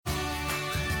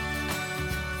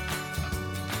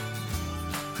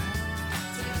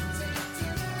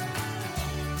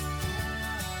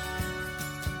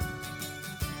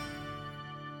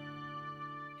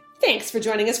Thanks for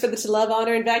joining us for the To Love,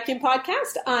 Honor, and Vacuum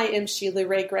podcast. I am Sheila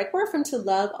Ray Gregoire from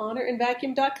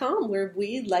ToLoveHonorAndVacuum.com, where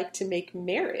we like to make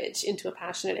marriage into a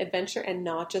passionate adventure and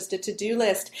not just a to-do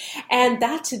list. And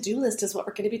that to-do list is what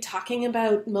we're going to be talking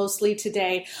about mostly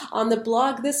today. On the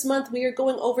blog this month, we are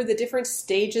going over the different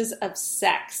stages of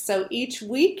sex. So each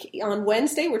week on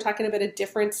Wednesday, we're talking about a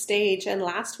different stage. And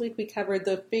last week, we covered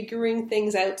the figuring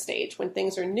things out stage. When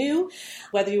things are new,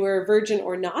 whether you are a virgin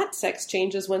or not, sex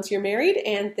changes once you're married,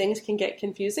 and things can get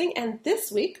confusing. And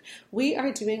this week we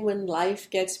are doing when life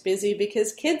gets busy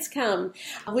because kids come,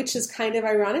 which is kind of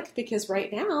ironic because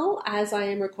right now, as I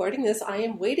am recording this, I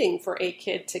am waiting for a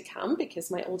kid to come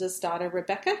because my oldest daughter,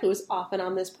 Rebecca, who is often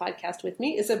on this podcast with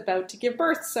me, is about to give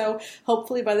birth. So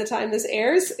hopefully by the time this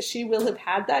airs, she will have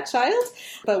had that child,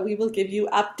 but we will give you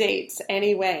updates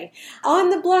anyway. On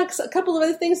the blogs, a couple of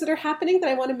other things that are happening that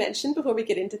I want to mention before we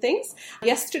get into things.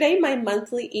 Yesterday, my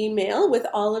monthly email with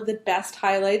all of the best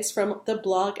highlights from the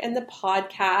blog and the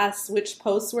podcast, which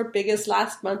posts were biggest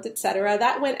last month, etc.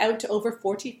 That went out to over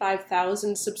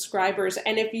 45,000 subscribers.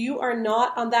 And if you are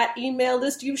not on that email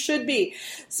list, you should be.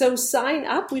 So sign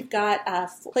up. We've got a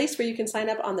place where you can sign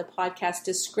up on the podcast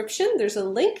description. There's a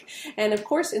link. And of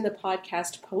course, in the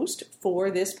podcast post for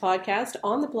this podcast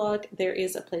on the blog, there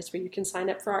is a place where you can sign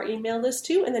up for our email list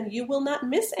too. And then you will not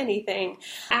miss anything.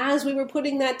 As we were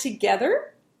putting that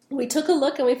together, we took a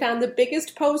look and we found the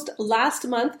biggest post last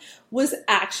month was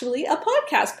actually a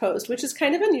podcast post, which is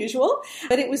kind of unusual,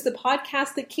 but it was the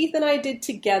podcast that Keith and I did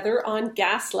together on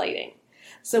gaslighting.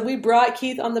 So we brought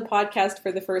Keith on the podcast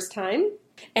for the first time.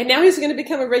 And now he's going to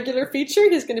become a regular feature.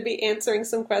 He's going to be answering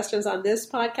some questions on this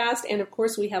podcast. And of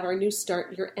course, we have our new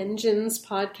Start Your Engines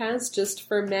podcast just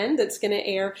for men that's going to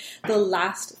air the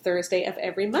last Thursday of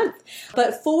every month.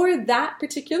 But for that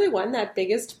particular one, that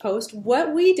biggest post,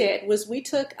 what we did was we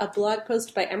took a blog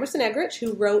post by Emerson Eggerichs,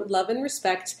 who wrote Love and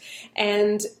Respect,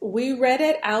 and we read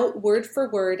it out word for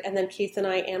word, and then Keith and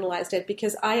I analyzed it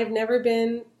because I have never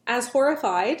been as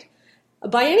horrified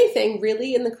by anything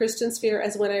really in the Christian sphere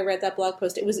as when I read that blog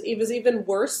post. It was even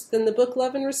worse than the book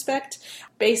Love and Respect.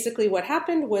 Basically what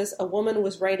happened was a woman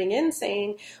was writing in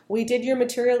saying, we did your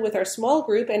material with our small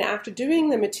group, and after doing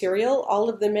the material, all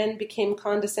of the men became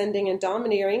condescending and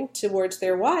domineering towards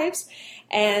their wives.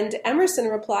 And Emerson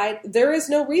replied, there is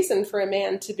no reason for a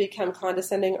man to become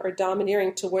condescending or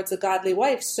domineering towards a godly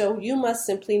wife, so you must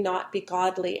simply not be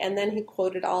godly. And then he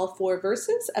quoted all 4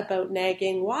 verses about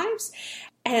nagging wives.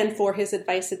 And for his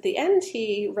advice at the end,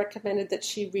 he recommended that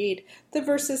she read the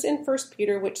verses in 1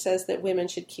 Peter, which says that women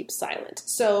should keep silent.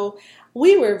 So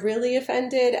we were really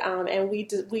offended, and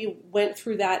we went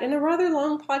through that in a rather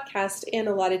long podcast in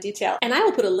a lot of detail. And I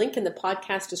will put a link in the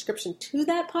podcast description to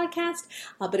that podcast,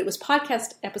 but it was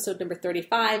podcast episode number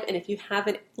 35, and if you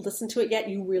haven't listened to it yet,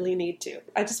 you really need to.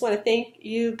 I just want to thank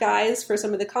you guys for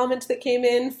some of the comments that came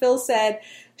in. Phil said,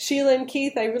 Sheila and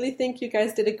Keith, I really think you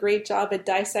guys did a great job at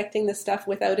dissecting the stuff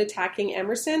without attacking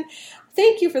Emerson.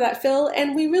 Thank you for that, Phil.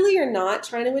 And we really are not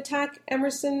trying to attack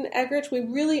Emerson Eggerichs. We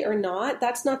really are not.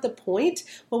 That's not the point.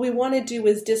 What we want to do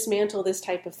is dismantle this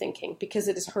type of thinking because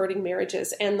it is hurting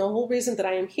marriages. And the whole reason that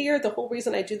I am here, the whole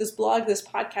reason I do this blog, this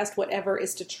podcast, whatever,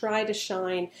 is to try to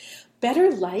shine better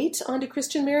light onto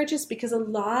Christian marriages because a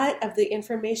lot of the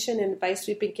information and advice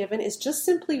we've been given is just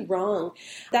simply wrong.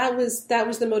 That was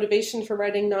the motivation for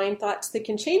writing 9 Thoughts That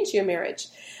Can Change Your Marriage.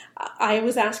 I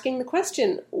was asking the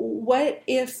question, what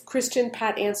if Christian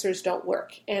pat answers don't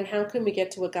work? And how can we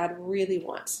get to what God really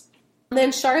wants? And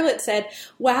then Charlotte said,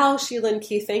 wow, Sheila and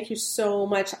Keith, thank you so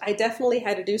much. I definitely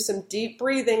had to do some deep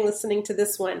breathing listening to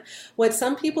this one. What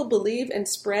some people believe and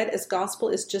spread as gospel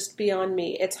is just beyond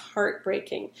me. It's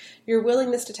heartbreaking. Your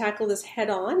willingness to tackle this head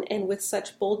on and with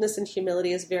such boldness and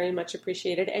humility is very much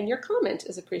appreciated. And your comment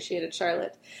is appreciated,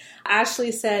 Charlotte.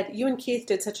 Ashley said, you and Keith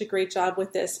did such a great job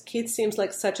with this. Keith seems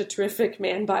like such a terrific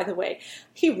man, by the way.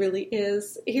 He really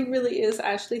is. He really is,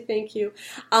 Ashley. Thank you.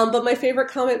 But my favorite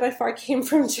comment by far came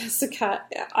from Jessica.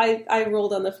 I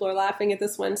rolled on the floor laughing at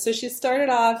this one. So she started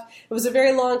off, it was a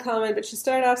very long comment, but she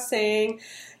started off saying,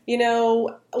 you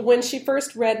know, when she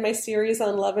first read my series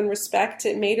on Love and Respect,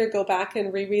 it made her go back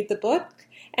and reread the book.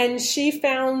 And she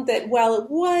found that while it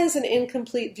was an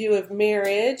incomplete view of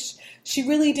marriage, she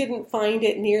really didn't find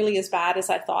it nearly as bad as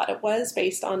I thought it was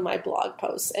based on my blog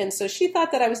posts. And so she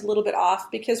thought that I was a little bit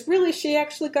off because really she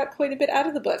actually got quite a bit out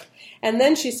of the book. And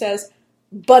then she says,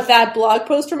 but that blog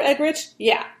post from Eggerichs,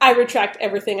 yeah, I retract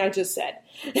everything I just said.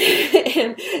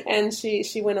 and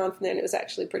she went on from there, and it was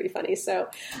actually pretty funny. So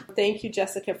thank you,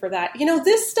 Jessica, for that. You know,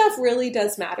 this stuff really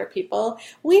does matter, people.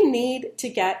 We need to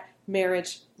get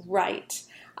marriage right.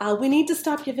 We need to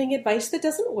stop giving advice that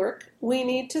doesn't work. We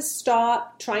need to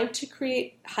stop trying to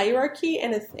create hierarchy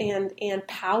and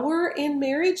power in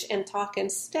marriage and talk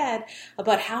instead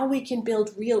about how we can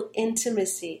build real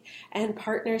intimacy and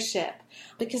partnership.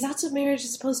 Because that's what marriage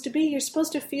is supposed to be. You're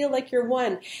supposed to feel like you're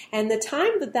one. And the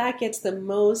time that gets the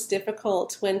most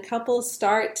difficult, when couples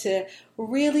start to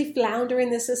really flounder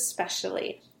in this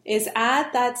especially, is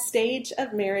at that stage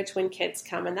of marriage when kids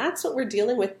come. And that's what we're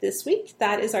dealing with this week.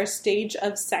 That is our stage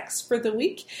of sex for the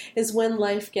week, is when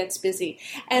life gets busy.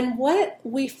 And what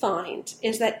we find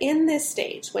is that in this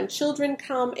stage, when children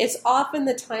come, it's often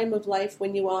the time of life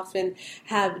when you often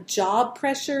have job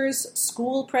pressures,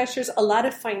 school pressures, a lot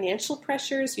of financial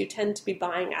pressures. You tend to be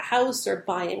buying a house or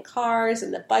buying cars,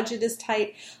 and the budget is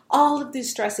tight. All of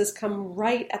these stresses come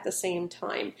right at the same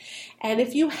time. And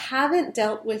if you haven't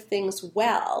dealt with things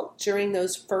well during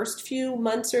those first few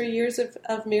months or years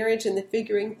of marriage and the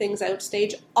figuring things out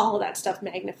stage, all of that stuff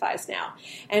magnifies now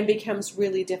and becomes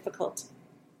really difficult.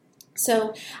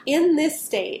 So in this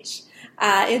stage,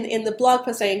 in the blog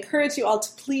post, I encourage you all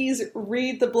to please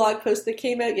read the blog post that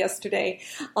came out yesterday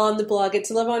on the blog.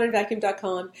 It's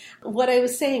lovehonorandvacuum.com. What I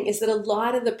was saying is that a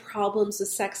lot of the problems with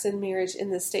sex and marriage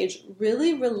in this stage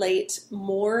really relate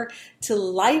more to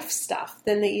life stuff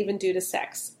than they even do to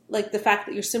sex. Like the fact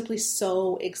that you're simply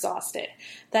so exhausted.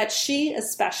 That she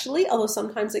especially, although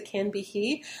sometimes it can be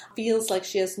he, feels like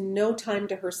she has no time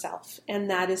to herself. And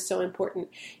that is so important.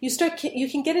 You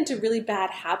can get into really bad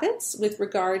habits with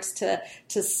regards to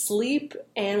sleep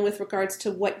and with regards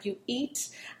to what you eat.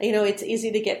 You know, it's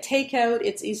easy to get takeout.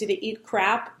 It's easy to eat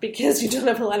crap because you don't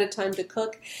have a lot of time to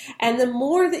cook. And the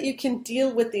more that you can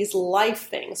deal with these life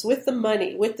things, with the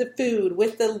money, with the food,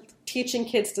 with the teaching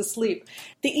kids to sleep,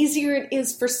 the easier it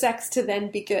is for sex to then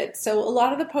be good. So a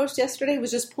lot of the post yesterday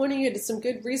was just pointing you to some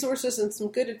good resources and some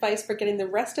good advice for getting the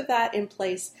rest of that in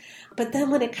place. But then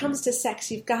when it comes to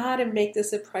sex, you've got to make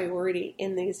this a priority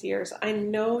in these years. I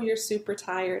know you're super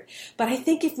tired, but I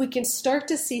think if we can start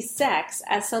to see sex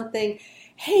as something,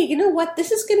 hey, you know what?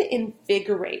 This is going to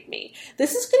invigorate me.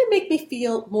 This is going to make me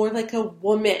feel more like a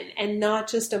woman and not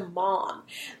just a mom.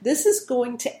 This is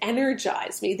going to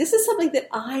energize me. This is something that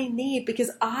I need because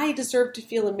I deserve to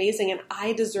feel amazing and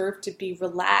I deserve to be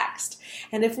relaxed.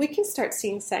 And if we can start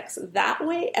seeing sex that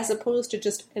way as opposed to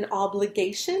just an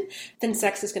obligation, then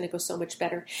sex is going to go so much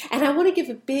better. And I want to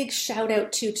give a big shout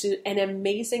out to an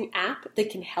amazing app that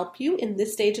can help you in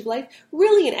this stage of life,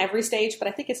 really in every stage, but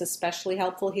I think it's especially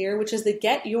helpful here, which is the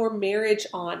Get Your Marriage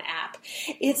On app.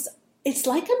 It's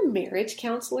like a marriage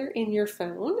counselor in your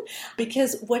phone,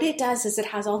 because what it does is it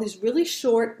has all these really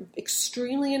short,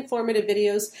 extremely informative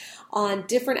videos on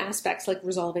different aspects like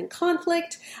resolving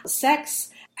conflict, sex,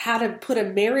 how to put a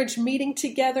marriage meeting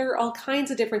together, all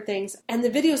kinds of different things. And the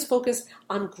videos focus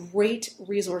on great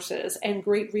resources and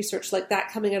great research like that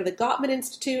coming out of the Gottman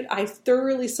Institute. I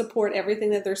thoroughly support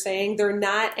everything that they're saying. They're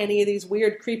not any of these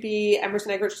weird, creepy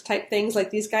Emerson Eggerichs type things.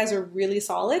 Like, these guys are really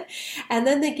solid. And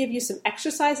then they give you some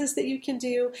exercises that you can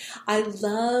do. I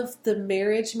love the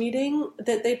marriage meeting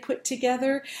that they put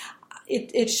together.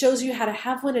 It shows you how to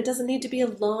have one. It doesn't need to be a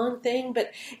long thing,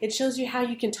 but it shows you how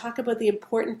you can talk about the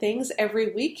important things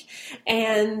every week.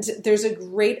 And there's a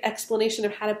great explanation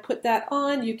of how to put that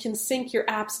on. You can sync your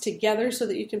apps together so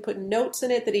that you can put notes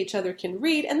in it that each other can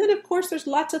read. And then, of course, there's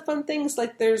lots of fun things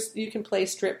like you can play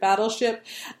Strip Battleship.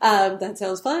 That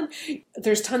sounds fun.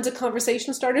 There's tons of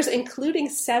conversation starters, including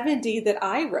 70 that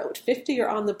I wrote. 50 are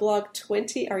on the blog.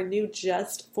 20 are new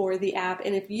just for the app.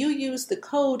 And if you use the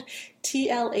code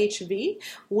TLHV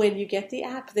when you get the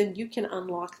app, then you can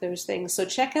unlock those things. So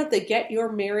check out the Get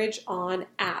Your Marriage On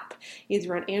app,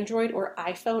 either on Android or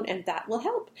iPhone, and that will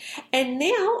help. And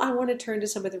now I want to turn to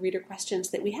some of the reader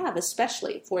questions that we have,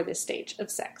 especially for this stage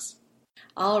of sex.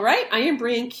 All right, I am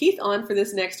bringing Keith on for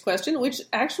this next question, which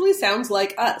actually sounds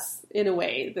like us in a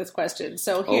way, this question.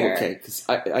 So here. Oh, okay, because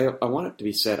I want it to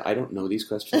be said, I don't know these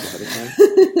questions ahead of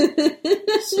time.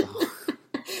 So.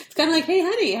 It's kind of like, hey,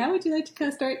 honey, how would you like to kind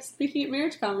of start speaking at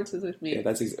marriage conferences with me? Yeah,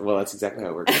 that's exactly how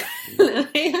it works.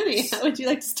 Hey, honey, how would you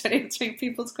like to start answering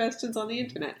people's questions on the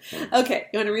internet? Okay,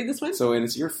 you want to read this one? So, and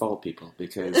it's your fault, people,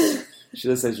 because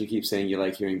Sheila says you keep saying you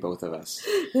like hearing both of us.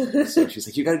 So she's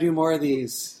like, you got to do more of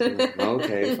these. Like,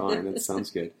 okay, fine, that sounds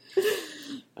good.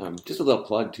 Just a little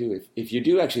plug, too. If you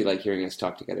do actually like hearing us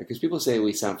talk together, because people say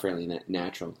we sound fairly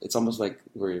natural. It's almost like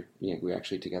we're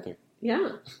actually together.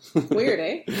 Yeah. Weird,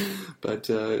 eh? But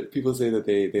people say that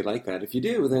they like that. If you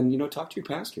do, then, talk to your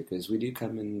pastor, because we do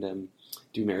come and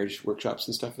do marriage workshops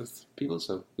and stuff with people,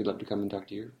 so we'd love to come and talk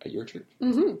to you at your church.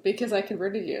 Mm-hmm, because I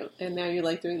converted you, and now you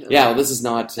like doing them. Yeah, well, this is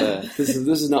not this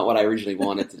is not what I originally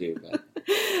wanted to do. But.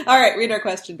 All right, read our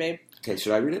question, babe. Okay,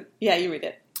 should I read it? Yeah, you read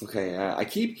it. Okay, I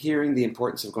keep hearing the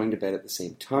importance of going to bed at the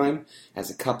same time as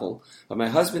a couple, but my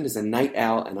husband is a night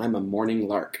owl and I'm a morning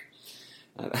lark.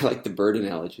 I like the bird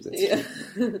analogy. That's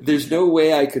cute. There's no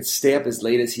way I could stay up as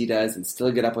late as he does and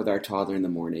still get up with our toddler in the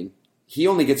morning. He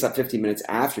only gets up 15 minutes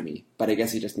after me, but I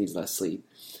guess he just needs less sleep.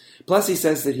 Plus, he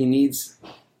says that he needs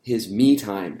his me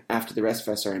time after the rest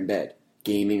of us are in bed,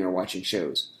 gaming or watching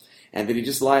shows, and that he'd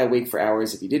just lie awake for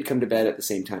hours if he did come to bed at the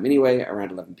same time anyway,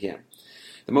 around 11 p.m.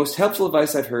 The most helpful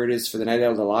advice I've heard is for the night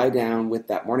owl to lie down with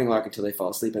that morning lark until they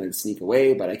fall asleep and then sneak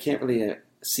away, but I can't really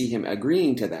see him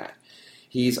agreeing to that.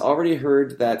 He's already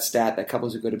heard that stat that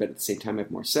couples who go to bed at the same time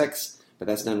have more sex, but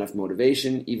that's not enough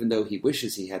motivation, even though he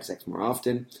wishes he had sex more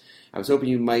often. I was hoping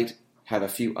you might have a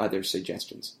few other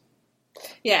suggestions.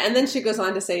 Yeah, and then she goes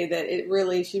on to say that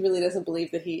she really doesn't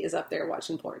believe that he is up there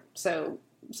watching porn. So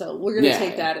we're going to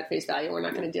take that at face value. We're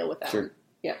not going to deal with that one.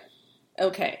 Yeah.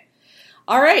 Okay.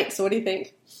 All right. So what do you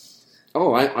think?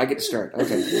 Oh, I get to start.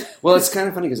 Okay. Well, it's kind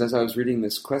of funny because as I was reading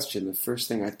this question, the first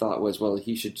thing I thought was, well,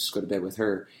 he should just go to bed with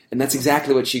her. And that's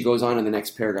exactly what she goes on in the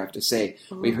next paragraph to say.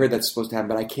 Mm-hmm. We've heard that's supposed to happen,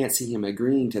 but I can't see him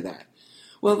agreeing to that.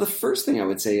 Well, the first thing I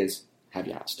would say is, have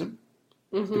you asked him?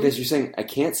 Mm-hmm. Because you're saying, I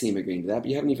can't see him agreeing to that, but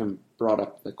you haven't even brought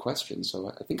up the question.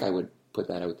 So I think I would put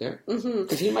that out there.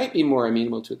 Because he might be more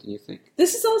amenable to it than you think.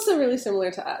 This is also really similar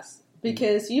to us.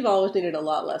 Because you've always needed a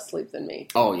lot less sleep than me.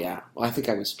 Oh, yeah. Well, I think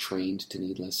I was trained to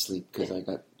need less sleep because I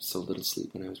got so little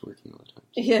sleep when I was working all the time.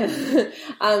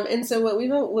 Yeah. And so what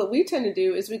we tend to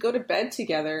do is we go to bed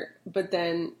together, but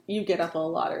then you get up a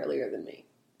lot earlier than me.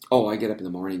 Oh, I get up in the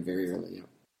morning very early, yeah.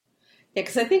 Yeah,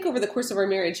 because I think over the course of our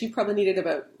marriage, you probably needed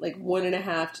about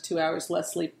 1.5 to 2 hours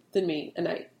less sleep than me a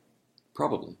night.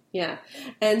 Probably. Yeah.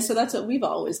 And so that's what we've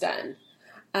always done.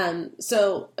 But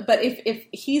if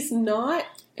he's not...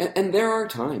 And there are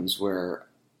times where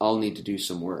I'll need to do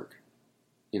some work,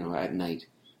 at night.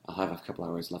 I'll have a couple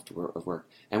hours left of work.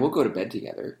 And we'll go to bed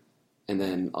together, and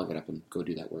then I'll get up and go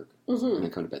do that work. Mm-hmm. And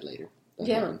then come to bed later. That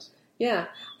happens. Yeah.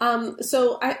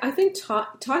 So I think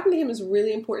talking to him is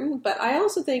really important, but I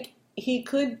also think he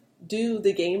could do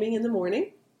the gaming in the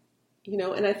morning.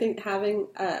 And I think having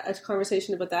a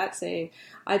conversation about that, saying,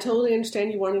 I totally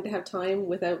understand you wanting to have time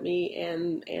without me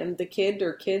and the kid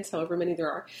or kids, however many there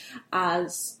are,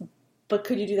 but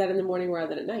could you do that in the morning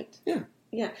rather than at night? Yeah.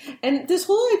 Yeah. And this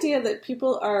whole idea that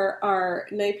people are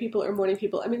night people or morning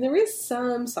people, I mean, there is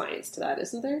some science to that,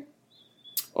 isn't there?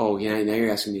 Oh, yeah, now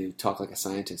you're asking me to talk like a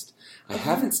scientist. I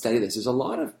haven't studied this. There's a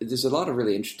lot of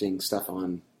really interesting stuff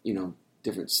on,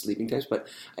 different sleeping types, but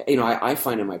I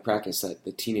find in my practice that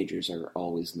the teenagers are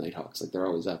always nighthawks, like they're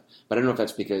always up. But I don't know if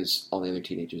that's because all the other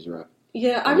teenagers are up.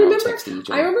 Yeah, I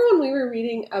remember when we were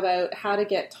reading about how to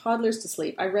get toddlers to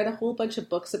sleep. I read a whole bunch of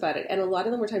books about it, and a lot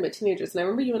of them were talking about teenagers. And I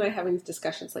remember you and I having these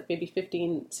discussions, like maybe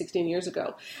 15, 16 years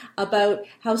ago, about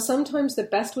how sometimes the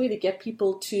best way to get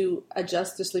people to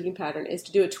adjust their sleeping pattern is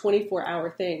to do a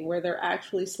 24-hour thing where they're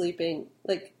actually sleeping,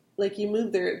 like you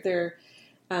move their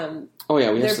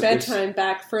bedtime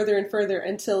back further and further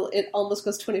until it almost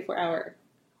goes 24-hour.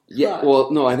 Yeah,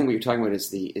 well, no, I think what you're talking about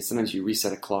is sometimes you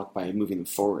reset a clock by moving them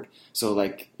forward. So,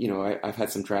 I've had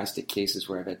some drastic cases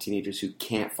where I've had teenagers who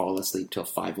can't fall asleep till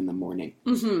 5 in the morning,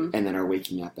 and then are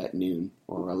waking up at noon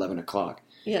or 11 o'clock.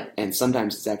 Yeah. And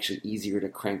sometimes it's actually easier to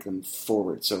crank them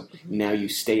forward. So now you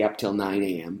stay up till 9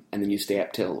 a.m., and then you stay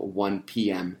up till 1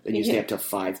 p.m., then you stay up till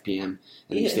 5 p.m.,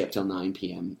 and then you stay up till 9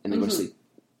 p.m., and then go to sleep.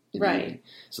 Right.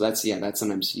 So that's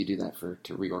sometimes you do that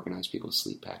to reorganize people's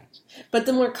sleep patterns. But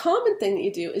the more common thing that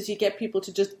you do is you get people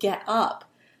to just get up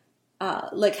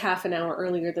half an hour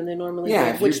earlier than they normally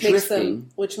do,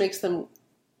 which makes them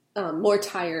more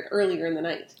tired earlier in the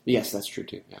night. Yes, that's true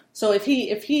too. Yeah. So if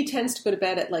he tends to go to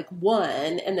bed at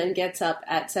 1 and then gets up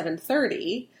at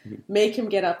 7:30, make him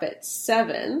get up at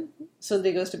 7 so that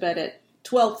he goes to bed at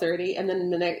 12:30, and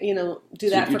then the next, do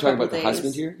that for a couple days. You're talking about the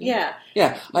husband here? Yeah.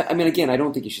 Yeah. I mean, again, I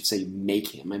don't think you should say make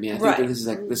him. I mean, I think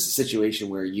that this is a situation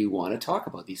where you want to talk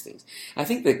about these things. I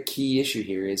think the key issue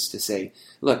here is to say,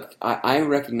 look, I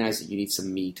recognize that you need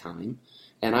some me time,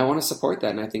 and I want to support that,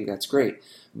 and I think that's great.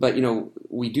 But,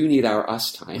 we do need our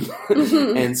us time.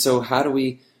 And so how do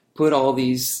we put all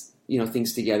these,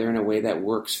 things together in a way that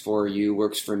works for you,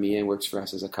 works for me, and works for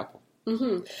us as a couple?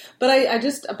 Mm-hmm. But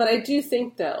I do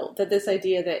think though that this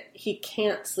idea that he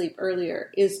can't sleep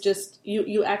earlier is just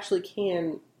you actually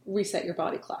can reset your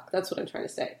body clock. That's what I'm trying to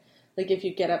say. Like if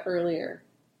you get up earlier,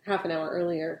 half an hour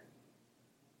earlier,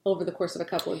 over the course of a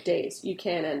couple of days, you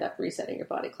can end up resetting your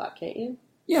body clock, can't you?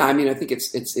 Yeah, I mean, I think it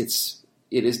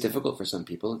is difficult for some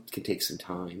people. It can take some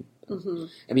time. Mm-hmm.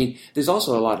 I mean, there's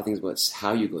also a lot of things about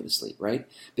how you go to sleep, right?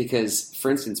 Because,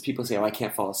 for instance, people say, "Oh, I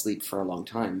can't fall asleep for a long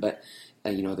time," but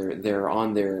they're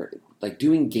on their like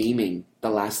doing gaming. The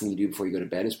last thing you do before you go to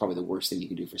bed is probably the worst thing you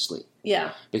can do for sleep.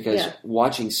 Yeah, because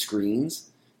watching screens,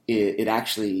 it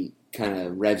actually kind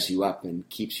of revs you up and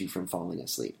keeps you from falling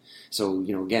asleep. So,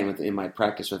 again, in my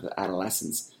practice with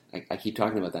adolescents, I keep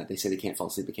talking about that. They say they can't fall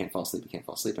asleep, they can't fall asleep, they can't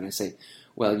fall asleep. And I say,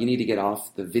 well, you need to get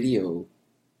off the video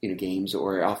games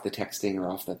or off the texting or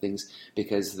off the things,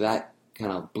 because that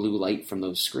kind of blue light from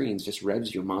those screens just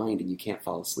revs your mind and you can't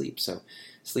fall asleep. So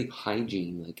sleep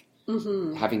hygiene, like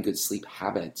having good sleep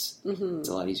habits, it's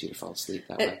a lot easier to fall asleep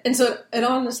that way. And so it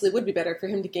honestly would be better for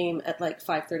him to game at like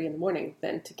 5:30 in the morning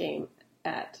than to game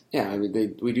at... Yeah, I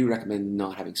mean, we do recommend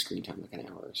not having screen time like an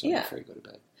hour or so before you go to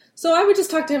bed. So I would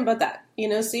just talk to him about that.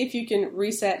 See if you can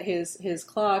reset his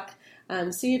clock.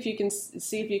 See if you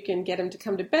can get him to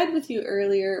come to bed with you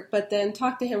earlier. But then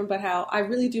talk to him about how I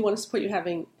really do want to support you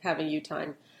having you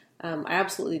time. I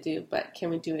absolutely do. But can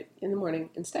we do it in the morning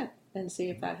instead? And see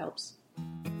if that helps.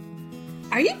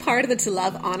 Are you part of the To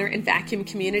Love, Honor, and Vacuum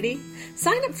community?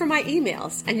 Sign up for my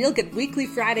emails, and you'll get weekly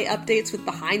Friday updates with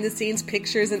behind-the-scenes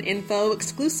pictures and info,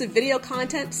 exclusive video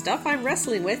content, stuff I'm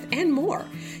wrestling with, and more.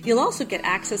 You'll also get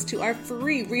access to our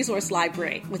free resource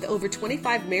library with over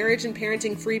 25 marriage and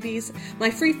parenting freebies, my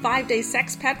free 5-day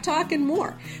sex pep talk, and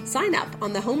more. Sign up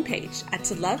on the homepage at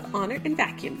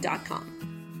tolovehonorandvacuum.com.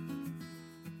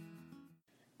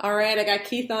 All right, I got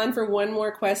Keith on for one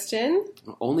more question.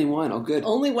 Only one? Oh, good.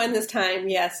 Only one this time,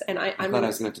 yes. And I thought I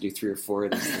was going to have to do 3 or 4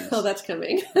 of these things. Oh, that's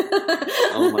coming.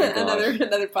 Oh my gosh.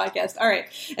 Another podcast. All right,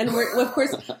 and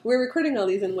we're recording all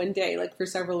these in one day, like for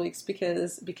several weeks,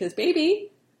 because baby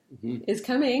is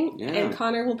coming, and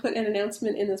Connor will put an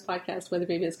announcement in this podcast whether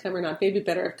baby has come or not. Baby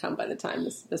better have come by the time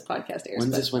this podcast airs.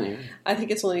 When's this one airing? I think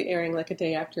it's only airing like a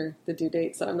day after the due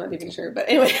date, so I'm not even sure. But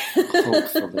anyway,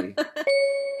 hopefully.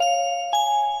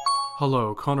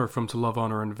 Hello, Connor from To Love,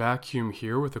 Honor, and Vacuum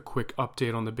here with a quick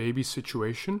update on the baby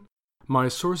situation. My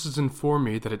sources inform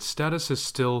me that its status is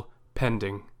still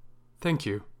pending. Thank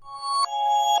you.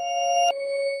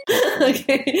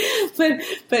 Okay,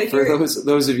 but for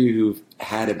those of you who've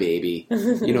had a baby,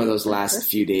 those last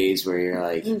few days where you're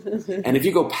like, and if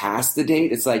you go past the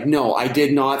date, it's like, no, I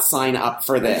did not sign up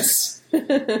for this.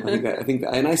 I think,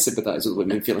 and I sympathize with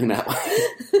women feeling that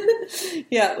way.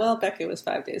 Yeah, well, Becca was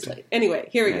 5 days late. Anyway,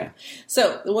 here we go.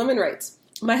 So the woman writes,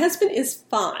 my husband is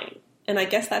fine. And I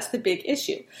guess that's the big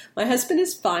issue. My husband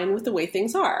is fine with the way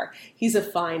things are. He's a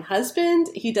fine husband.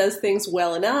 He does things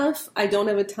well enough. I don't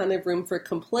have a ton of room for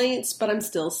complaints, but I'm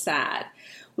still sad.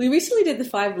 We recently did the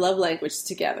 5 love languages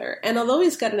together. And although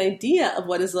he's got an idea of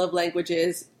what his love language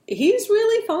is, he's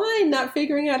really fine not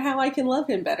figuring out how I can love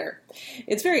him better.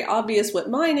 It's very obvious what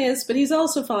mine is, but he's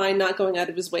also fine not going out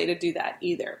of his way to do that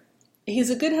either.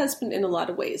 He's a good husband in a lot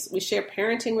of ways. We share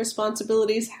parenting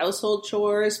responsibilities, household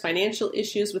chores, financial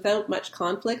issues without much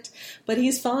conflict, but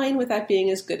he's fine with that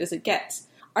being as good as it gets.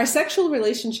 Our sexual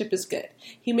relationship is good.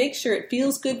 He makes sure it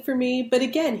feels good for me, but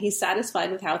again, he's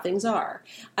satisfied with how things are.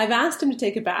 I've asked him to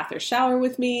take a bath or shower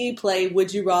with me, play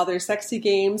would you rather sexy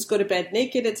games, go to bed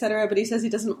naked, etc., but he says he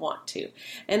doesn't want to.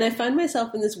 And I find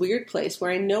myself in this weird place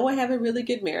where I know I have a really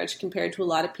good marriage compared to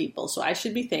a lot of people, so I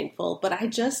should be thankful, but I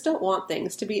just don't want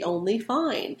things to be only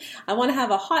fine. I want to have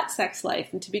a hot sex life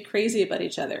and to be crazy about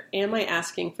each other. Am I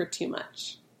asking for too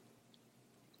much?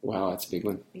 Wow, that's a big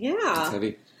one. Yeah. That's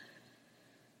heavy.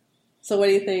 So what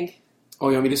do you think? Oh,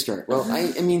 you want me to start? Well,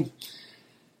 I mean,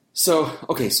 so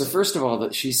first of all,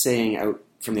 that she's saying out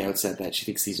from the outset that she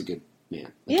thinks he's a good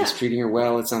man. Like he's treating her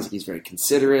well. It sounds like he's very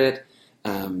considerate.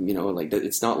 Like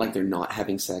it's not like they're not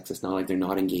having sex. It's not like they're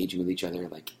not engaging with each other.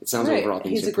 Like it sounds overall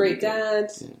things he's a great dad.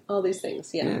 Yeah. All these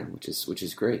things. Yeah, which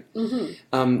is great.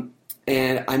 Mm-hmm.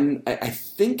 And I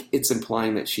think it's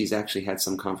implying that she's actually had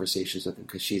some conversations with him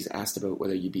because she's asked about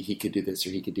whether he could do this or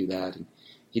he could do that, and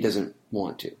he doesn't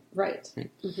want to. Right.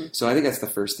 Mm-hmm. So I think that's the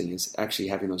first thing, is actually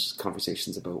having those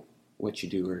conversations about what you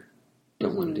do or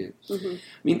don't want to do. Mm-hmm. I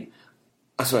mean,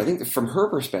 so I think that from her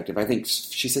perspective, I think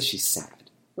she says she's sad.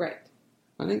 Right.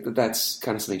 I think that's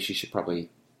kind of something she should probably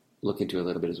look into a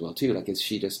little bit as well, too. Like, is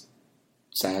she just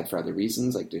sad for other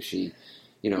reasons? Like, does she,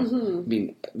 I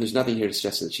mean, there's nothing here to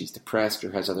suggest that she's depressed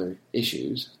or has other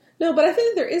issues. No, but I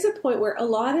think there is a point where a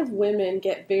lot of women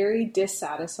get very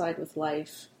dissatisfied with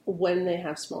life when they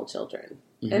have small children.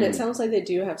 Mm-hmm. And it sounds like they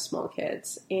do have small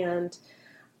kids. And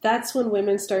that's when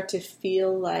women start to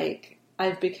feel like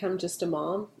I've become just a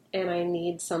mom and I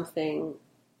need something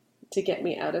to get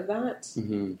me out of that.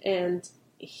 Mm-hmm. And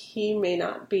he may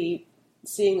not be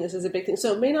seeing this as a big thing.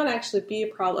 So it may not actually be a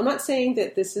problem. I'm not saying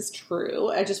that this is true.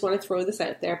 I just want to throw this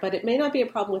out there. But it may not be a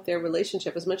problem with their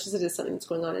relationship as much as it is something that's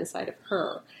going on inside of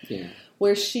her. Yeah.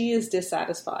 Where she is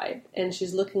dissatisfied and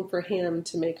she's looking for him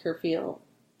to make her feel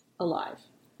alive.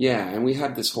 Yeah, and we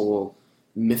have this whole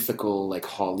mythical, like,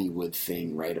 Hollywood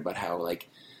thing, right? About how, like,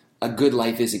 a good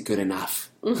life isn't good enough,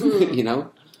 you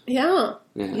know? Yeah.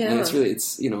 Yeah. And it's really,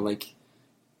 it's, you know, like,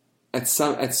 at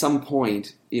some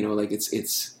point, you know, like,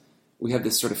 it's we have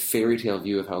this sort of fairy tale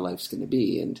view of how life's going to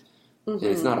be, and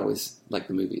it's not always like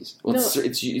the movies. Well, No.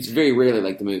 it's very rarely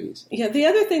like the movies. Yeah, the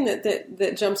other thing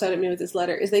that jumps out at me with this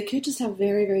letter is they could just have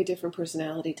very, very different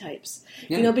personality types.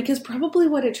 Yeah. You know, because probably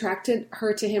what attracted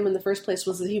her to him in the first place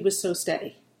was that he was so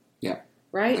steady. Yeah.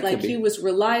 Right? That Like could be. he was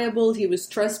reliable, he was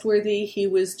trustworthy, he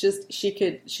was just she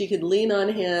could lean on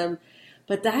him.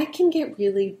 But that can get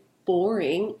really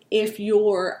boring if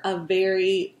you're a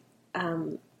very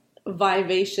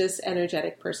vivacious,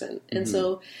 energetic person. And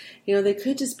so, you know, they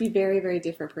could just be very, very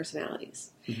different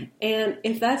personalities. And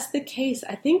if that's the case,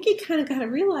 I think you kind of got to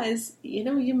realize, you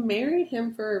know, you married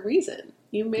him for a reason.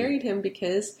 You married him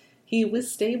because he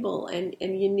was stable, and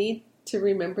you need to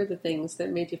remember the things that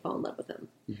made you fall in love with him.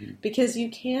 Because you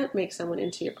can't make someone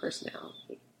into your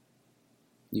personality.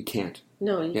 You can't.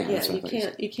 No, Yeah, that's what I you thought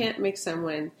can't. You can't make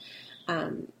someone,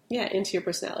 into your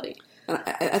personality. And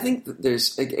I think that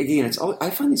there's, again, I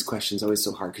find these questions always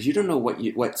so hard because you don't know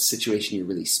what situation you're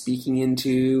really speaking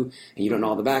into, and you don't know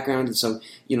all the background, and so,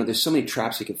 you know, there's so many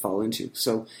traps you could fall into.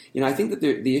 So, you know, I think that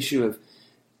the issue of,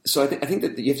 so I think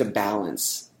that you have to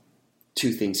balance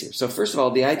two things here. So first of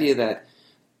all, the idea that,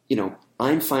 you know,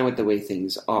 I'm fine with the way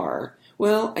things are,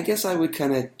 well, I guess I would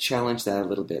kind of challenge that a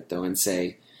little bit, though, and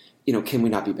say, you know, can we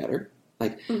not be better?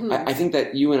 Like, I think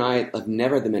that you and I have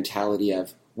never the mentality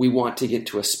of, we want to get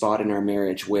to a spot in our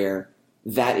marriage where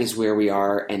that is where we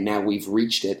are, and now we've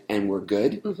reached it and we're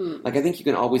good. Like, I think you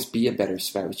can always be a better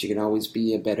spouse. You can always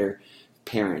be a better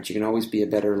parent. You can always be a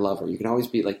better lover. You can always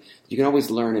be you can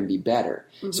always learn and be better.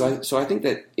 So I think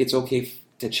that it's okay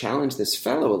to challenge this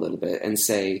fellow a little bit and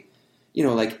say, you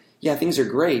know, like, yeah, things are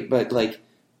great, but like,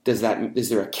 is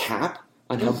there a cap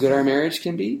on how good our marriage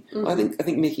can be? Well, I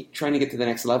think trying to get to the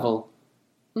next level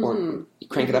or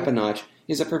crank it up a notch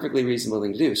is a perfectly reasonable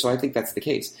thing to do. So I think that's the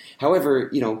case. However,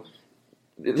 you know,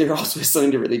 there also is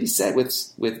something to really be said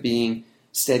with being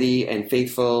steady and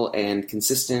faithful and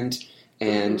consistent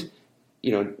and,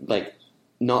 you know, like,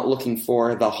 not looking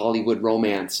for the Hollywood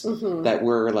romance that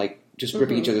we're like just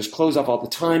ripping each other's clothes off all the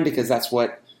time because that's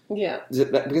what,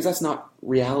 because that's not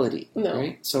reality,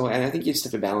 right? So, and I think you just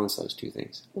have to balance those two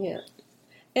things. Yeah.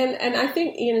 And I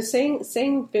think, you know,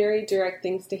 saying very direct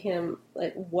things to him,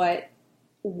 like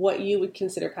what you would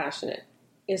consider passionate,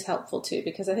 is helpful too,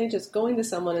 because I think just going to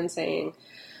someone and saying,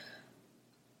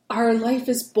 our life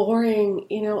is boring,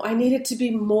 you know, I need it to be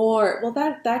more. Well,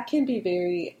 that can be a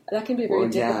very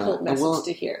difficult message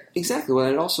to hear. Exactly. Well,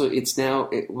 and also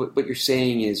what you're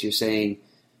saying is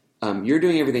you're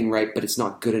doing everything right, but it's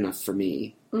not good enough for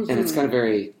me. And it's kind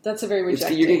of that's a very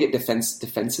rejecting. You're going to get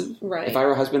defensive. Right. If I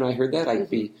were a husband and I heard that,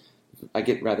 I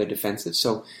get rather defensive.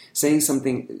 So saying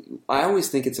something, I always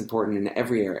think it's important in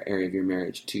every area of your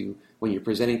marriage to, when you're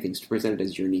presenting things, to present it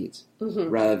as your needs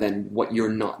rather than what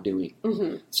you're not doing.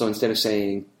 So instead of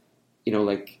saying, you know,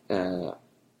 like,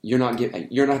 you're not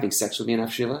having sex with me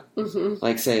enough, Sheila.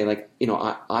 Like, say, like, you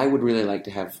know, I would really like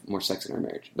to have more sex in our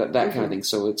marriage, that kind of thing.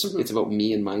 So it's about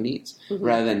me and my needs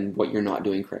rather than what you're not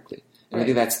doing correctly. And I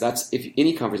think that's if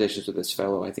any conversations with this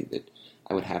fellow, I think that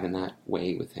I would have in that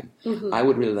way with him. I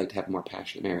would really like to have a more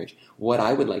passionate marriage. What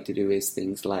I would like to do is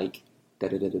things like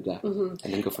da-da-da-da-da, and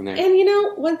then go from there. And, you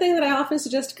know, one thing that I often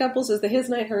suggest to couples is the his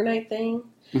night, her night thing.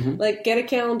 Like, get a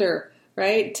calendar,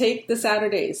 right? Take the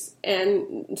Saturdays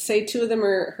and say 2 of them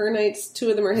are her nights,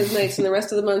 2 of them are his nights, and the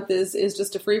rest of the month is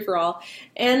just a free-for-all.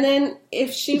 And then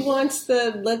if she wants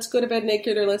let's go to bed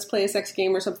naked or let's play a sex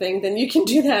game or something, then you can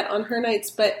do that on her nights.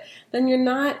 But then you're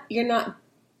not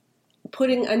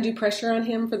putting undue pressure on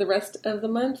him for the rest of the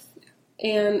month.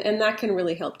 And that can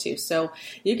really help too. So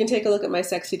you can take a look at my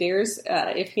Sexy Dares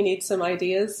if you need some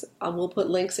ideas. We'll put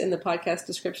links in the podcast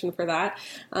description for that.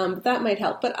 But that might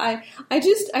help. But I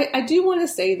do want to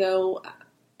say though,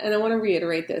 and I want to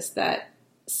reiterate this, that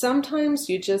sometimes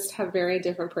you just have very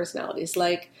different personalities.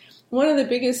 Like, one of the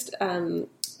biggest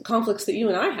conflicts that you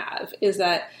and I have is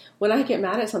that when I get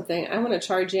mad at something, I want to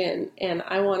charge in and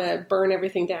I want to burn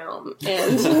everything down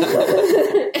and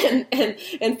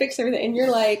and fix everything. And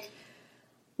you're like,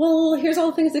 well, here's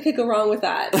all the things that could go wrong with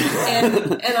that.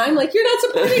 And I'm like, you're not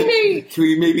supporting me. Can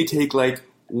we maybe take like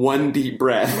one deep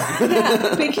breath?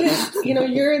 Yeah, because, you know,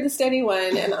 you're the steady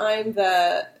one and I'm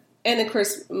the And of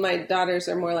course, my daughters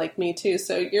are more like me too.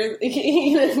 So you're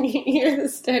the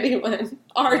steady one.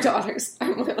 Our daughters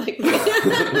are more like me.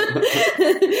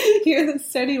 You're the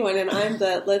steady one, and I'm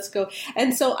the let's go.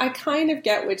 And so I kind of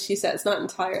get what she says, not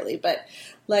entirely, but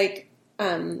like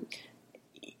when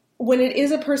it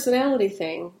is a personality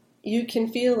thing, you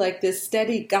can feel like this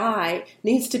steady guy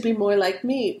needs to be more like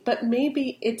me. But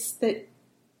maybe it's that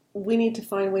we need to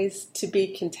find ways to be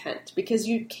content, because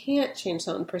you can't change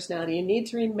someone's personality. You need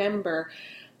to remember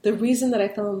the reason that I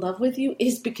fell in love with you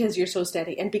is because you're so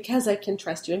steady and because I can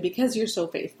trust you and because you're so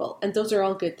faithful. And those are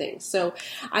all good things. So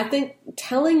I think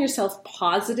telling yourself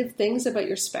positive things about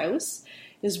your spouse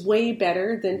is way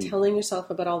better than telling yourself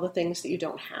about all the things that you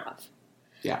don't have.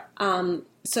 Yeah.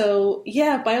 So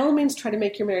yeah, by all means, try to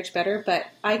make your marriage better. But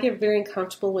I get very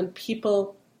uncomfortable when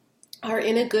people are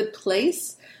in a good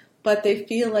place, but they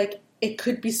feel like it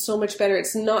could be so much better.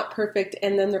 It's not perfect,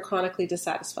 and then they're chronically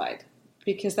dissatisfied,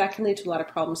 because that can lead to a lot of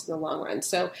problems in the long run.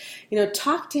 So,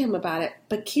 talk to him about it,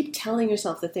 but keep telling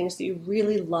yourself the things that you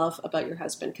really love about your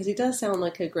husband, because he does sound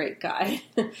like a great guy.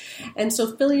 And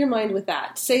so fill your mind with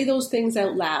that. Say those things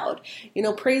out loud.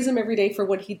 Praise him every day for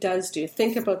what he does do.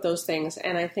 Think about those things,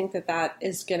 and I think that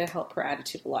is going to help her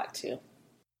attitude a lot too.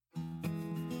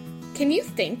 Can you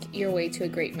think your way to a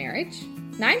great marriage?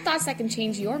 9 Thoughts That Can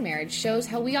Change Your Marriage shows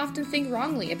how we often think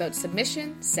wrongly about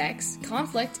submission, sex,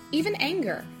 conflict, even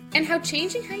anger, and how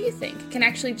changing how you think can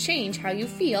actually change how you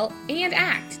feel and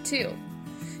act, too.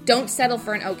 Don't settle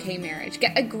for an okay marriage.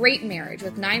 Get a great marriage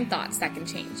with 9 Thoughts That Can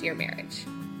Change Your Marriage.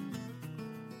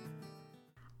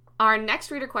 Our next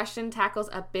reader question tackles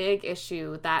a big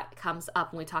issue that comes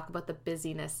up when we talk about the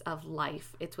busyness of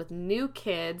life. It's with new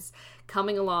kids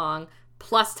coming along,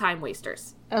 plus time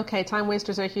wasters. Okay, time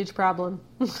wasters are a huge problem.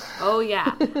 Oh,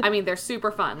 yeah. I mean, they're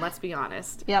super fun, let's be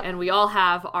honest. Yep. And we all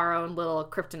have our own little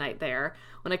kryptonite there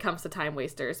when it comes to time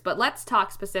wasters. But let's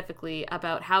talk specifically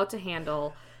about how to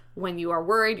handle when you are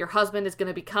worried your husband is going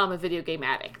to become a video game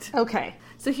addict. Okay.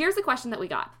 So here's the question that we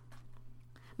got.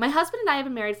 My husband and I have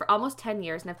been married for almost 10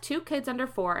 years and have 2 kids under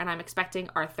 4, and I'm expecting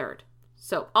our 3rd.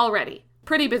 So already,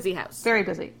 pretty busy house. Very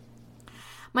busy.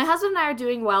 My husband and I are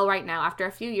doing well right now after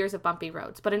a few years of bumpy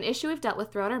roads, but an issue we've dealt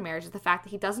with throughout our marriage is the fact that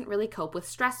he doesn't really cope with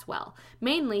stress well.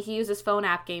 Mainly, he uses phone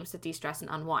app games to de-stress and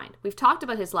unwind. We've talked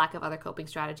about his lack of other coping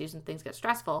strategies when things get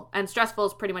stressful, and stressful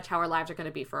is pretty much how our lives are going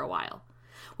to be for a while.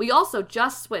 We also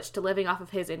just switched to living off of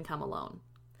his income alone.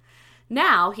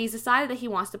 Now, he's decided that he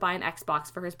wants to buy an Xbox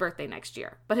for his birthday next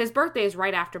year, but his birthday is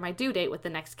right after my due date with the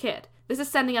next kid. This is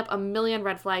sending up a million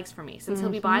red flags for me, since he'll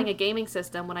be buying a gaming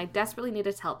system when I desperately need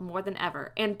his help more than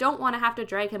ever, and don't want to have to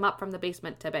drag him up from the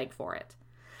basement to beg for it.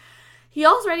 He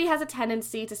already has a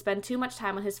tendency to spend too much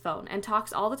time on his phone, and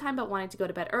talks all the time about wanting to go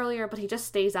to bed earlier, but he just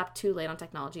stays up too late on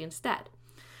technology instead.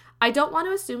 I don't want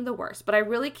to assume the worst, but I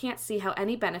really can't see how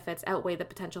any benefits outweigh the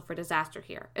potential for disaster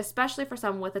here, especially for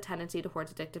someone with a tendency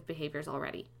towards addictive behaviors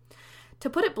already. To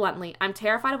put it bluntly, I'm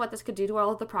terrified of what this could do to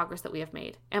all of the progress that we have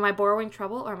made. Am I borrowing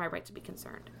trouble, or am I right to be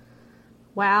concerned?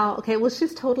 Wow. Okay. Well,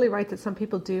 she's totally right that some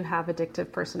people do have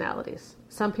addictive personalities.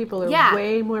 Some people are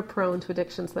way more prone to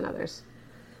addictions than others.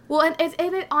 Well,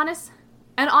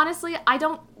 and honestly, I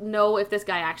don't know if this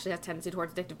guy actually has tendency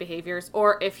towards addictive behaviors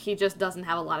or if he just doesn't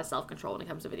have a lot of self-control when it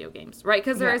comes to video games, right?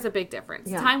 Because there is a big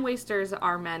difference. Yeah. Time wasters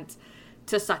are meant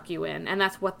to suck you in, and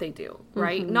that's what they do,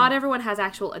 right? Mm-hmm. Not everyone has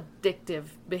actual addictive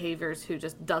behaviors who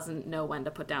just doesn't know when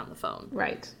to put down the phone.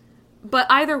 Right. But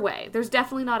either way, there's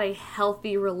definitely not a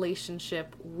healthy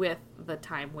relationship with the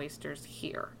time wasters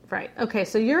here. Right. Okay,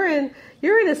 so you're in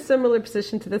a similar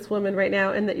position to this woman right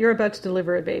now in that you're about to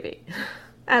deliver a baby.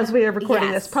 As we are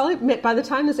recording this. Probably by the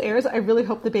time this airs, I really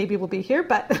hope the baby will be here,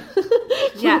 but...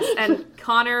 Yes, and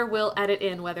Connor will edit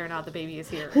in whether or not the baby is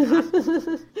here or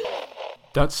not.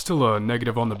 That's still a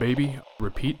negative on the baby.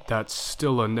 Repeat, that's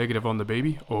still a negative on the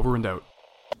baby. Over and out.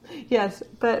 Yes,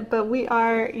 but we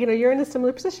are, you're in a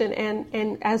similar position,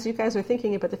 and as you guys are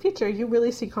thinking about the future, you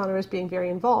really see Connor as being very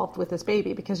involved with this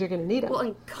baby because you're going to need him. Well,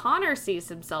 and Connor sees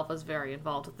himself as very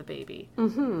involved with the baby.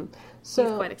 Mm-hmm. So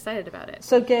he's quite excited about it.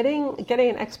 So getting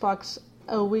an Xbox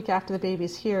a week after the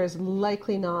baby's here is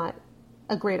likely not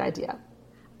a great idea.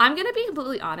 I'm going to be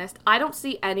completely honest. I don't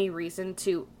see any reason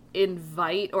to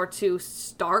invite or to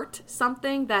start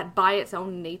something that by its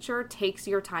own nature takes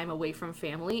your time away from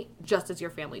family just as your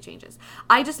family changes.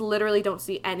 I just literally don't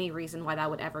see any reason why that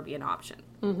would ever be an option.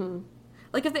 Mm-hmm.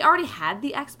 Like, if they already had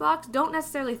the Xbox, don't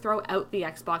necessarily throw out the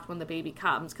Xbox when the baby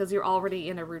comes, because you're already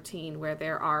in a routine where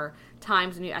there are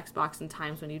times when you Xbox and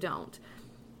times when you don't.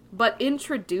 But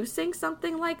introducing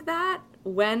something like that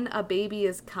when a baby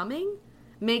is coming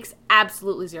makes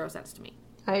absolutely zero sense to me.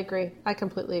 I agree. I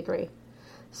completely agree.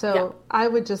 So Yeah. I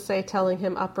would just say telling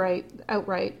him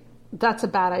outright, that's a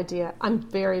bad idea. I'm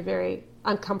very, very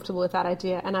uncomfortable with that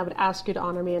idea, and I would ask you to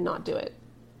honor me and not do it.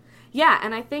 Yeah,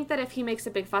 and I think that if he makes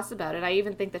a big fuss about it, I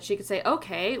even think that she could say,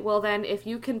 okay, well then if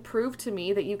you can prove to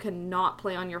me that you cannot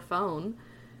play on your phone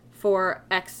for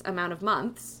X amount of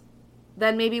months,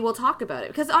 then maybe we'll talk about it.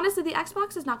 Because honestly, the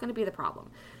Xbox is not going to be the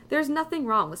problem. There's nothing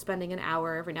wrong with spending an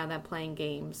hour every now and then playing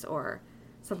games or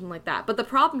something like that. But the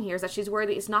problem here is that she's worried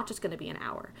that it's not just going to be an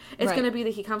hour. It's Right. going to be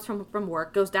that he comes from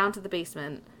work, goes down to the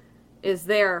basement, is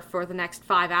there for the next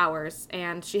 5 hours,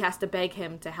 and she has to beg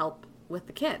him to help with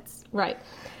the kids. Right.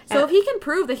 So if he can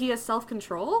prove that he has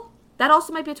self-control, that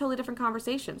also might be a totally different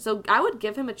conversation. So I would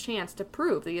give him a chance to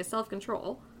prove that he has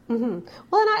self-control. Well, and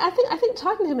I think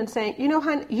talking to him and saying,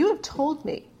 hon, you have told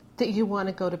me that you want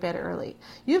to go to bed early.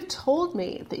 You've told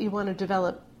me that you want to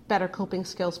develop better coping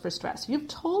skills for stress. You've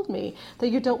told me that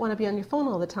you don't want to be on your phone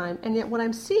all the time, and yet what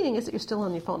I'm seeing is that you're still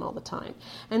on your phone all the time.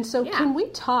 And so Yeah. can we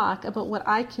talk about what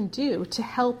I can do to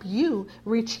help you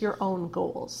reach your own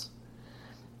goals?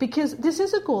 Because this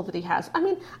is a goal that he has. I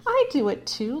mean, I do it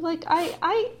too. Like,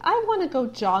 I want to go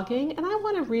jogging and I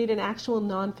want to read an actual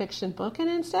nonfiction book, and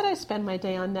instead I spend my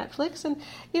day on Netflix and,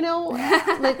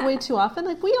 like way too often.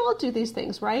 Like, we all do these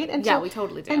things, right? And Yeah, so, we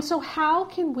totally do. And so how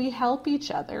can we help each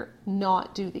other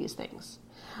not do these things?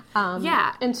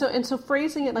 Yeah. And so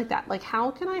phrasing it like that, like,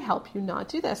 how can I help you not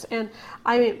do this? And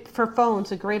I mean, for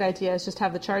phones, a great idea is just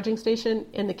have the charging station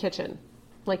in the kitchen.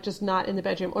 Like, just not in the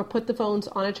bedroom, or put the phones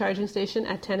on a charging station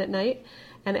at 10 at night,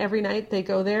 and every night they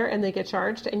go there and they get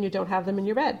charged and you don't have them in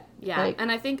your bed. Yeah, Like,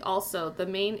 and I think also the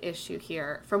main issue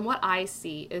here, from what I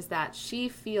see, is that she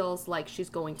feels like she's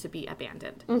going to be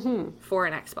abandoned for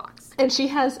an Xbox. and she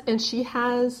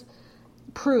has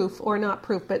proof, or not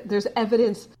proof, but there's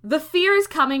evidence. The fear is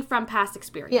coming from past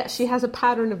experience. Yeah, she has a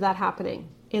pattern of that happening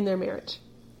in their marriage.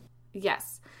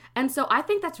 Yes. And so I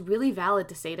think that's really valid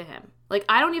to say to him. Like,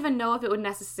 I don't even know if it would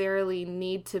necessarily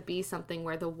need to be something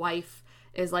where the wife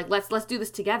is like, let's do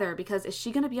this together, because is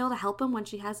she going to be able to help him when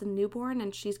she has a newborn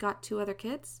and she's got 2 other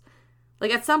kids?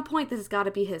 Like, at some point, this has got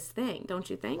to be his thing, don't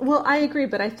you think? Well, I agree,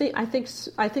 but I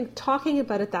think talking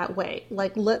about it that way,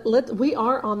 like, we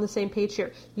are on the same page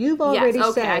here. You've already Yes,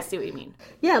 okay, said, I see what you mean.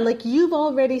 yeah, like, you've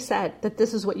already said that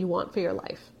this is what you want for your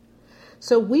life.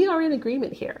 So we are in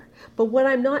agreement here. But what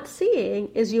I'm not seeing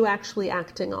is you actually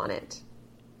acting on it.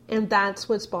 And that's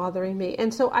what's bothering me.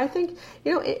 And so I think,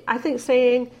 I think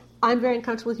saying, I'm very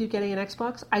uncomfortable with you getting an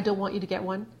Xbox. I don't want you to get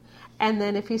one. And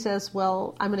then if he says,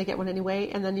 well, I'm going to get one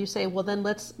anyway, and then you say, well, then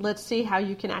let's see how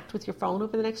you can act with your phone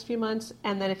over the next few months.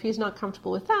 And then if he's not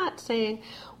comfortable with that, saying,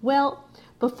 well,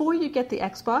 before you get the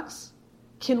Xbox,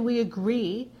 can we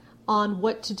agree on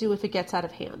what to do if it gets out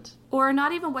of hand? Or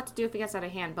not even what to do if it gets out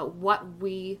of hand, but what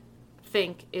we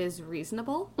think is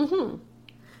reasonable. Mm-hmm.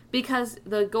 Because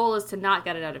the goal is to not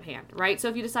get it out of hand, right? So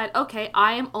if you decide, okay,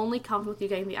 I am only comfortable with you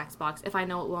getting the Xbox if I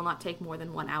know it will not take more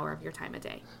than 1 hour of your time a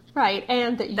day. Right,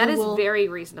 and that you That is will, very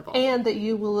reasonable. and that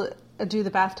you will do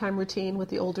the bath time routine with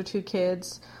the older 2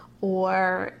 kids,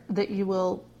 or that you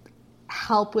will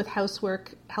help with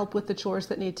housework, help with the chores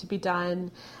that need to be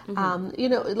done.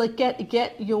 Like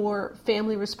get your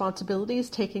family responsibilities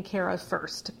taken care of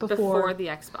first before the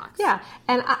Xbox. Yeah,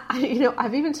 and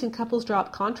I've even seen couples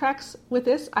drop contracts with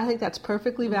this. I think that's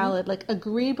perfectly valid. Like,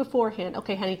 agree beforehand.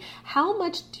 Okay, honey, how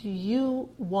much do you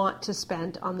want to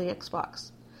spend on the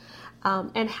Xbox?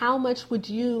 And how much do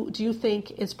you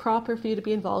think is proper for you to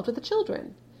be involved with the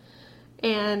children?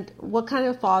 And what kind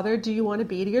of father do you want to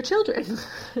be to your children?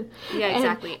 Yeah,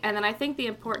 exactly. And then I think the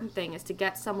important thing is to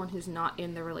get someone who's not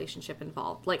in the relationship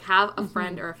involved. Like, have a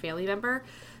friend or a family member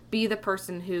be the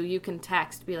person who you can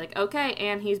text, be like, okay,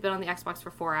 and he's been on the Xbox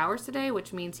for 4 hours today,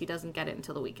 which means he doesn't get it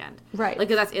until the weekend. Right. Like,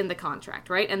 'cause that's in the contract,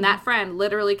 right? And that friend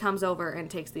literally comes over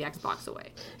and takes the Xbox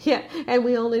away. Yeah, and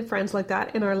we all need friends like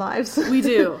that in our lives. We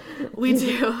do. We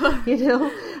do.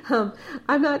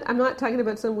 I'm not talking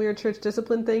about some weird church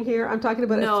discipline thing here. I'm talking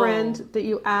about a friend that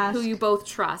you ask, Who you both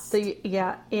trust.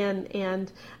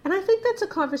 And I think that's a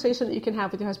conversation that you can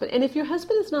have with your husband. And if your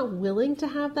husband is not willing to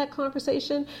have that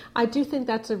conversation, I do think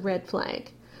that's a red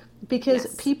flag. Because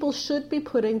Yes. people should be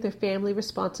putting their family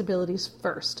responsibilities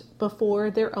first before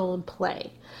their own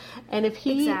play. And if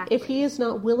he is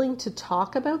not willing to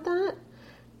talk about that,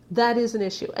 that is an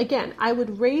issue. Again, I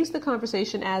would raise the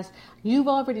conversation as, you've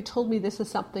already told me this is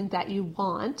something that you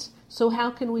want, so how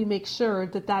can we make sure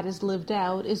that that is lived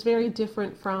out, is very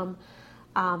different from,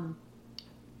 I'm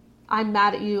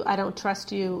mad at you, I don't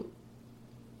trust you,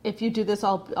 if you do this,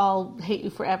 I'll hate you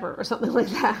forever or something like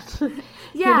that.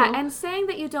 Yeah, You know? and saying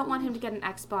that you don't want him to get an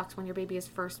Xbox when your baby is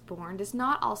first born does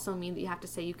not also mean that you have to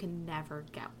say you can never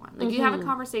get one. Like, you have a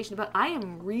conversation about, I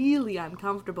am really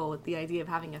uncomfortable with the idea of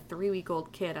having a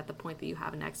 3-week-old kid at the point that you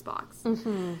have an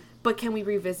Xbox. But can we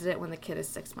revisit it when the kid is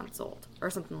 6 months old or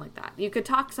something like that? You could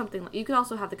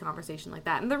also have the conversation like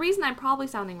that. And the reason I'm probably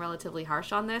sounding relatively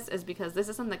harsh on this is because this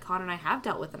is something that Connor and I have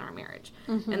dealt with in our marriage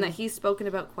and that he's spoken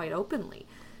about quite openly.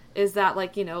 Is that,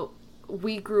 like, you know,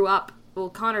 we grew up, well,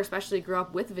 Connor especially grew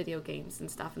up with video games and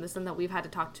stuff, and this is something that we've had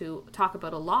to talk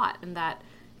about a lot, and that,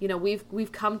 you know,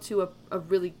 we've come to a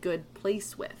really good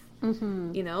place with,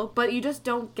 you know, but you just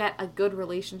don't get a good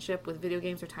relationship with video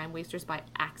games or time wasters by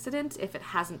accident if it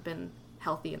hasn't been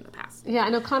healthy in the past. Yeah, I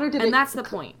know Connor did, and that's the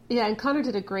point. Yeah, and Connor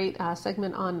did a great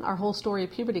segment on our whole story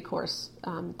of puberty course,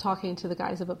 talking to the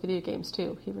guys about video games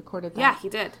too. He recorded that. Yeah, he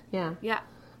did. Yeah.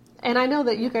 And I know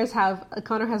that you guys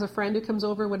Connor has a friend who comes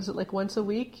over, what is it, like once a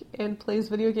week and plays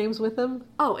video games with him?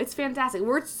 Oh, it's fantastic.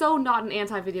 We're so not an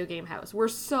anti-video game house. We're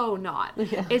so not.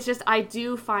 Yeah. It's just, I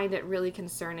do find it really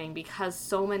concerning because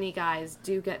so many guys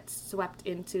do get swept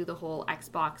into the whole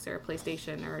Xbox or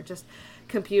PlayStation or just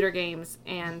computer games,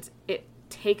 and it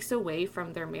takes away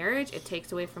from their marriage. It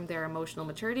takes away from their emotional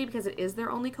maturity because it is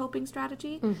their only coping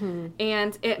strategy.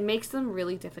 And it makes them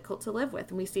really difficult to live with.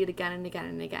 And we see it again and again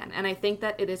and again. And I think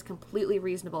that it is completely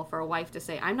reasonable for a wife to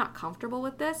say, I'm not comfortable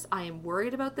with this. I am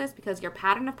worried about this because your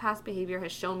pattern of past behavior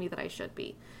has shown me that I should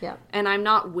be. Yeah. And I'm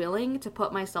not willing to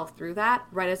put myself through that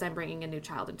right as I'm bringing a new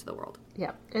child into the world.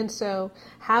 Yeah. And so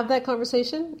have that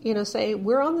conversation, you know, say,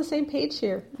 we're on the same page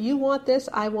here. You want this,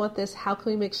 I want this. How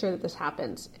can we make sure that this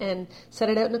happens? And set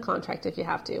it out in a contract if you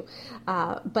have to.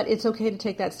 But it's okay to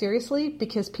take that seriously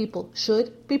because people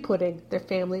should be putting their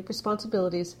family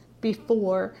responsibilities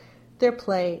before their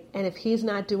play. And if he's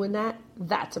not doing that,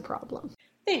 that's a problem.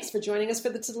 Thanks for joining us for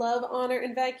the To Love, Honor,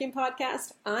 and Vacuum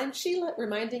podcast. I'm Sheila,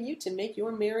 reminding you to make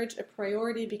your marriage a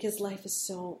priority because life is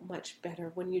so much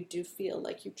better when you do feel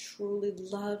like you truly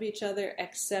love each other,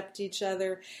 accept each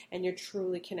other, and you're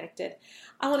truly connected.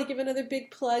 I want to give another big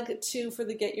plug, too, for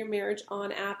the Get Your Marriage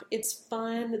On app. It's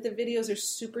fun. The videos are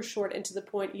super short and to the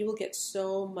point. You will get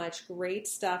so much great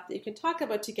stuff that you can talk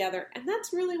about together, and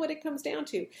that's really what it comes down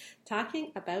to,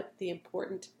 talking about the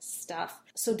important stuff.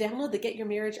 So download the Get Your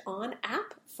Marriage On app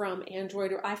from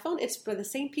Android or iPhone. It's for the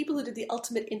same people who did the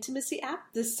Ultimate Intimacy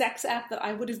app, the sex app that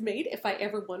I would have made if I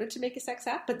ever wanted to make a sex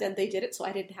app, but then they did it, so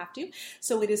I didn't have to.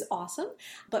 So it is awesome.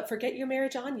 But for Get Your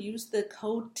Marriage On, use the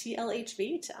code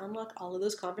TLHV to unlock all of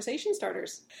those conversation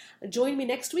starters. Join me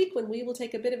next week when we will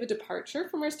take a bit of a departure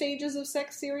from our Stages of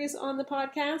Sex series on the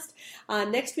podcast.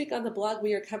 Next week on the blog,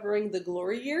 we are covering the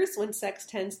glory years when sex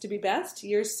tends to be best,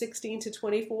 years 16 to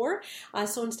 24.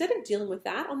 So instead of dealing with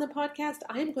that on the podcast,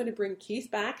 I'm going to bring Keith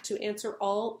back to answer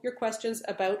all your questions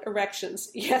about erections.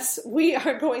 Yes, we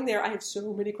are going there. I have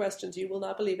so many questions. You will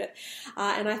not believe it.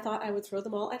 And I thought I would throw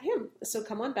them all at him. So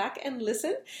come on back and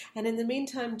listen. And in the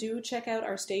meantime, do check out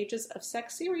our Stages of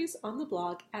Sex series on the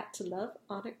blog at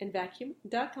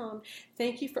tolovehonorandvacuum.com.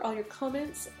 Thank you for all your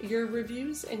comments, your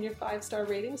reviews, and your 5-star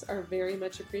ratings are very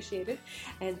much appreciated.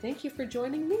 And thank you for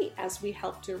joining me as we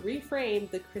help to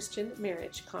reframe the Christian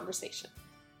marriage conversation.